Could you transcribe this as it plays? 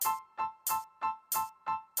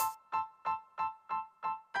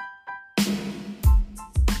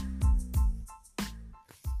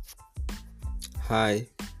Hi,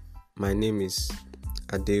 my name is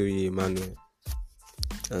Adeoye Emmanuel,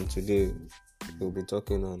 and today we'll be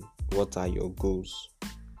talking on what are your goals.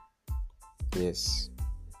 Yes,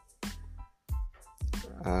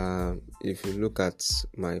 if you look at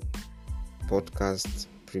my podcast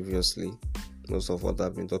previously, most of what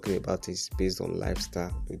I've been talking about is based on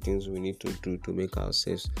lifestyle, the things we need to do to make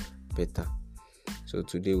ourselves better. So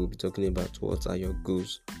today we'll be talking about what are your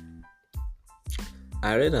goals.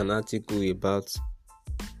 I read an article about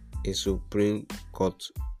a Supreme Court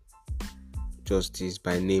justice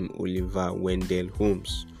by name Oliver Wendell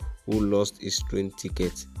Holmes, who lost his train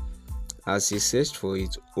ticket. As he searched for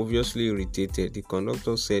it, obviously irritated, the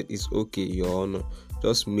conductor said, "It's okay, Your Honor,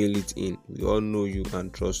 just mail it in. We all know you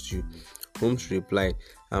and trust you." Holmes replied,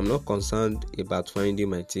 "I'm not concerned about finding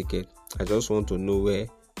my ticket. I just want to know where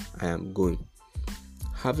I am going."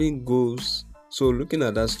 Having goals. So looking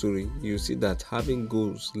at that story, you see that having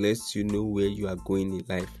goals lets you know where you are going in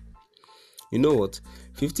life. You know what?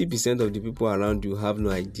 50% of the people around you have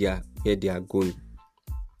no idea where they are going.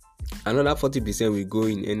 Another 40% will go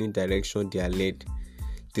in any direction they are led.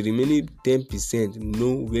 The remaining 10%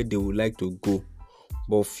 know where they would like to go,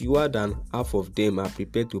 but fewer than half of them are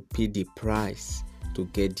prepared to pay the price to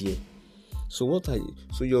get there. So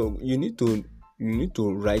you need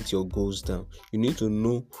to write your goals down. You need to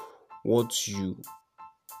know what you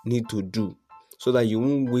need to do so that you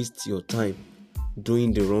won't waste your time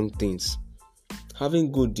doing the wrong things.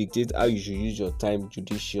 Having goals dictates how you should use your time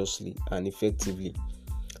judiciously and effectively.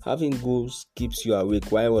 Having goals keeps you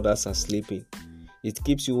awake while others are sleeping. It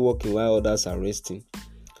keeps you working while others are resting.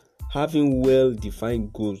 Having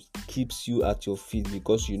well-defined goals keeps you at your feet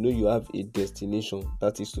because you know you have a destination,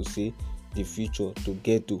 that is to say, the future to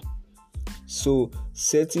get to. So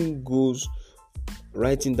setting goals,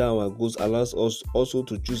 writing down our goals allows us also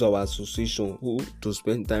to choose our association, who to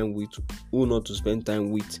spend time with, who not to spend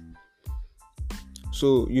time with.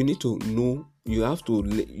 So you need to know, you have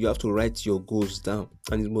to write your goals down,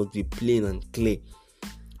 and it must be plain and clear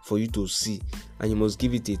for you to see, and you must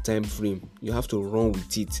give it a time frame. You have to run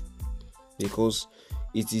with it because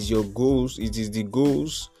it is your goals, it is the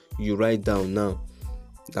goals you write down now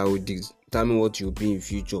that will determine what you'll be in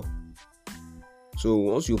future. So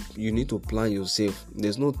once you need to plan yourself.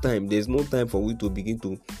 There's no time for you to begin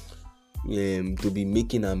to be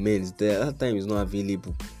making amends. That time is not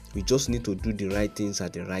available. We just need to do the right things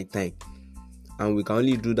at the right time, and we can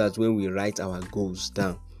only do that when we write our goals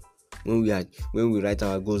down. When we write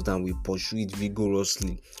our goals down, we pursue it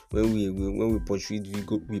vigorously. When we pursue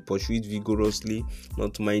it vigorously,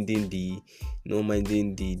 not minding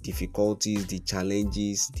the difficulties, the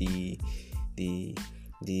challenges, the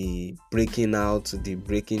breaking out, the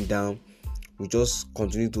breaking down. We just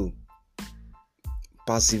continue to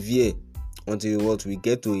persevere until we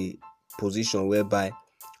get to a position whereby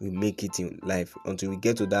we make it in life, until we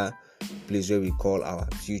get to that place where we call our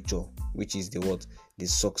future, which is the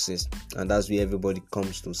success. And that's where everybody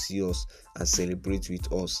comes to see us and celebrate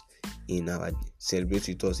with us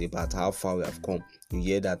about how far we have come. You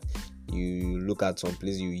hear that, you look at some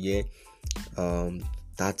places, you hear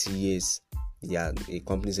 30 years. Yeah, a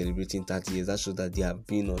company celebrating 30 years. That shows that they have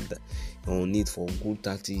been on it for a good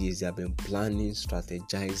 30 years. They have been planning,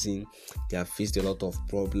 strategizing. They have faced a lot of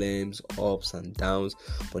problems, ups and downs,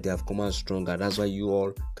 but they have come out stronger. That's why you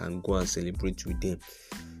all can go and celebrate with them.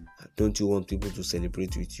 Don't you want people to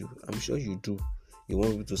celebrate with you? I'm sure you do. You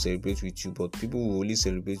want people to celebrate with you, but people will only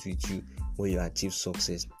celebrate with you when you achieve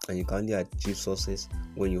success. And you can only achieve success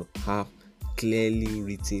when you have clearly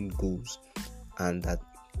written goals, and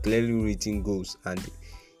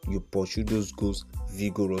you pursue those goals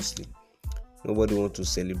vigorously. Nobody wants to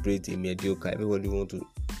celebrate a mediocre. Everybody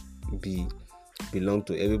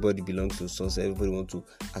belongs to success. Everybody wants to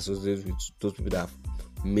associate with those people that have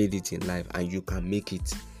made it in life, and you can make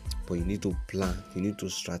it. But you need to plan, you need to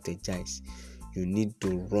strategize, you need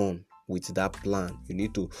to run with that plan. You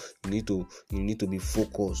need to be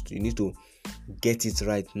focused. You need to get it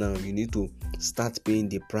right now. You need to start paying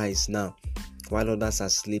the price now. While others are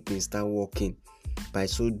sleeping, start working. By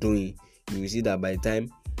so doing, you will see that by the time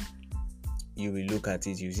you will look at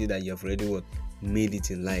it, you will see that you have already made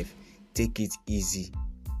it in life. Take it easy.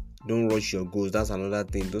 Don't rush your goals. That's another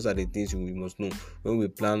thing. Those are the things we must know. When we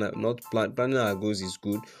planning our goals is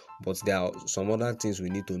good, but there are some other things we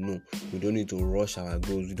need to know. We don't need to rush our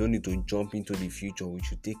goals. We don't need to jump into the future. We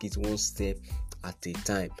should take it one step at a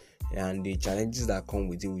time. And the challenges that come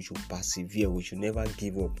with it, we should persevere. We should never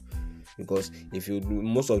give up. Because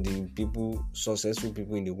most of the successful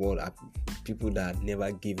people in the world are people that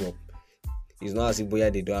never give up. It's not as if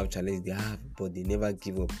boya they don't have challenge, they have, but they never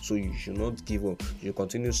give up. So you should not give up. You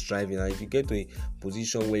continue striving, and if you get to a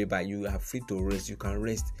position whereby you are free to rest, you can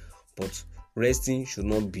rest. But resting should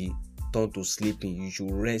not be turned to sleeping. You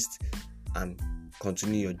should rest and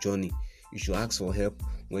continue your journey. You should ask for help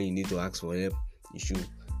when you need to ask for help. You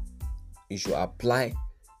should apply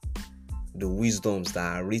the wisdoms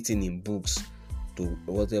that are written in books to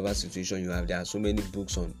whatever situation you have. There are so many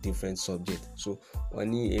books on different subjects. So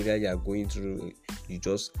any area you are going through, you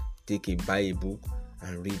just buy a book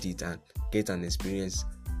and read it and get a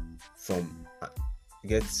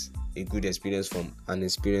good experience from an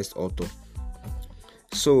experienced author.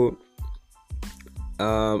 So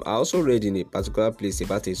I also read in a particular place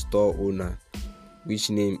about a store owner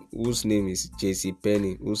whose name is J.C.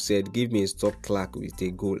 Penney, who said, "Give me a stock clerk with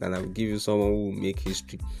a goal and I will give you someone who will make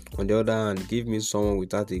history. On the other hand, give me someone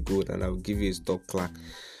without a goal and I will give you a stock clerk."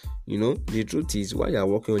 The truth is, while you are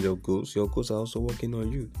working on your goals are also working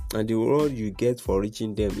on you, and the reward you get for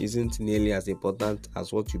reaching them isn't nearly as important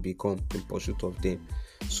as what you become in pursuit of them.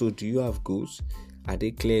 So do you have goals? Are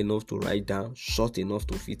they clear enough to write down, short enough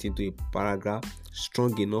to fit into a paragraph,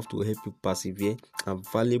 strong enough to help you persevere, and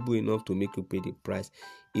valuable enough to make you pay the price?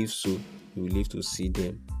 If so, you will live to see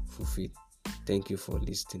them fulfilled. Thank you for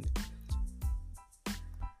listening.